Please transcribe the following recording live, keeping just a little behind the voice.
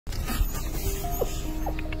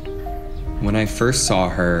When I first saw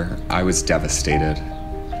her, I was devastated.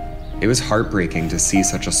 It was heartbreaking to see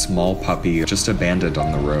such a small puppy just abandoned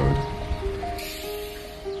on the road.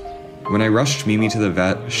 When I rushed Mimi to the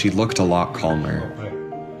vet, she looked a lot calmer.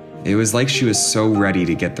 It was like she was so ready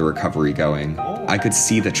to get the recovery going. I could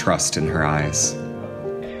see the trust in her eyes.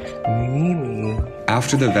 Mimi.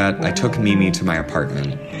 After the vet, I took Mimi to my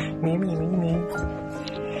apartment.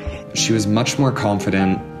 She was much more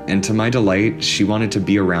confident, and to my delight, she wanted to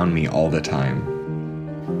be around me all the time.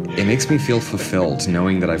 It makes me feel fulfilled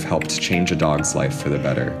knowing that I've helped change a dog's life for the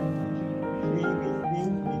better.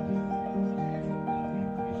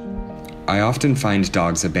 I often find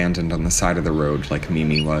dogs abandoned on the side of the road like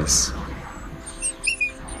Mimi was.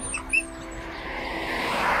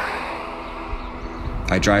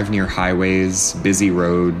 I drive near highways, busy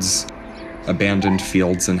roads, abandoned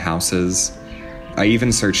fields and houses. I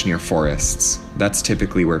even search near forests. That's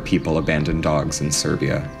typically where people abandon dogs in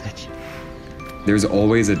Serbia. There's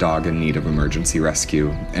always a dog in need of emergency rescue,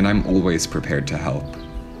 and I'm always prepared to help.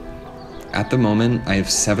 At the moment, I have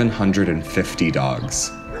 750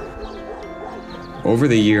 dogs. Over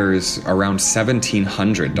the years, around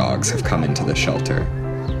 1,700 dogs have come into the shelter.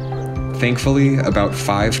 Thankfully, about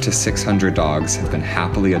 500 to 600 dogs have been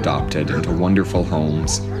happily adopted into wonderful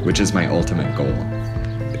homes, which is my ultimate goal.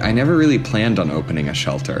 I never really planned on opening a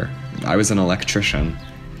shelter. I was an electrician.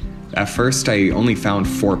 At first, I only found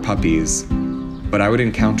 4 puppies, but I would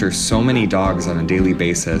encounter so many dogs on a daily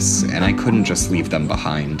basis, and I couldn't just leave them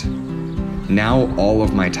behind. Now, all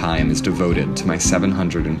of my time is devoted to my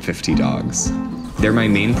 750 dogs. They're my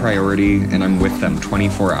main priority, and I'm with them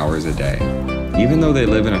 24 hours a day. Even though they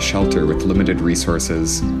live in a shelter with limited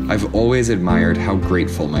resources, I've always admired how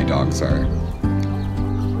grateful my dogs are.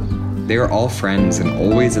 They are all friends and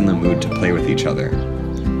always in the mood to play with each other.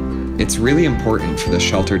 It's really important for the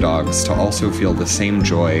shelter dogs to also feel the same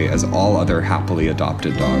joy as all other happily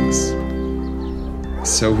adopted dogs.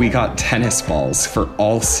 So we got tennis balls for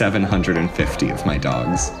all 750 of my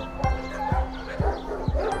dogs.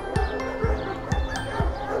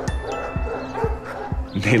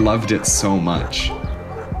 They loved it so much.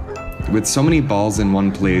 With so many balls in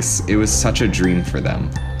one place, it was such a dream for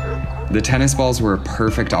them. The tennis balls were a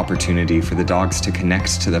perfect opportunity for the dogs to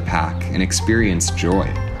connect to the pack and experience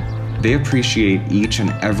joy. They appreciate each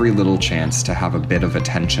and every little chance to have a bit of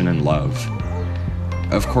attention and love.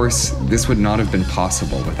 Of course, this would not have been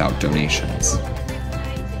possible without donations.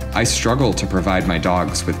 I struggle to provide my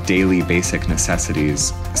dogs with daily basic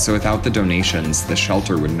necessities, so without the donations, the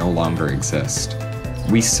shelter would no longer exist.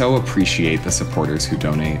 We so appreciate the supporters who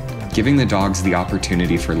donate. Giving the dogs the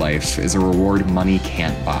opportunity for life is a reward money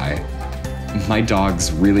can't buy. My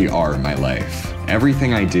dogs really are my life.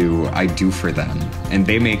 Everything I do for them, and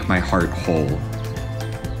they make my heart whole.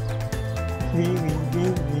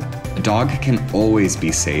 A dog can always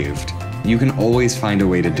be saved. You can always find a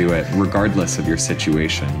way to do it, regardless of your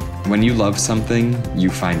situation. When you love something, you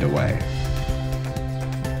find a way.